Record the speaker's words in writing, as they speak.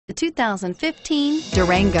The 2015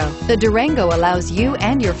 Durango. The Durango allows you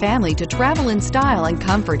and your family to travel in style and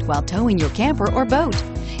comfort while towing your camper or boat.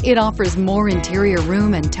 It offers more interior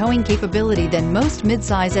room and towing capability than most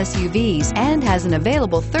midsize SUVs and has an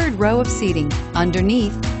available third row of seating.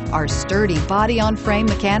 Underneath are sturdy body-on-frame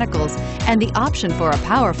mechanicals and the option for a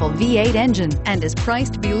powerful V8 engine, and is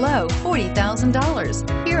priced below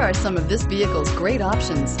 $40,000. Here are some of this vehicle's great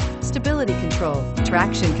options: stability control,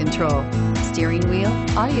 traction control, steering wheel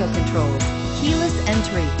audio controls, keyless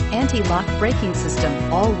entry, anti-lock braking system,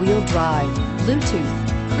 all-wheel drive,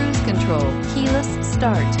 Bluetooth, cruise control, keyless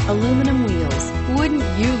start, aluminum wheels. Wouldn't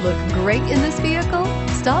you look great in this vehicle?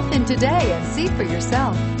 Stop in today and see for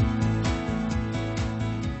yourself.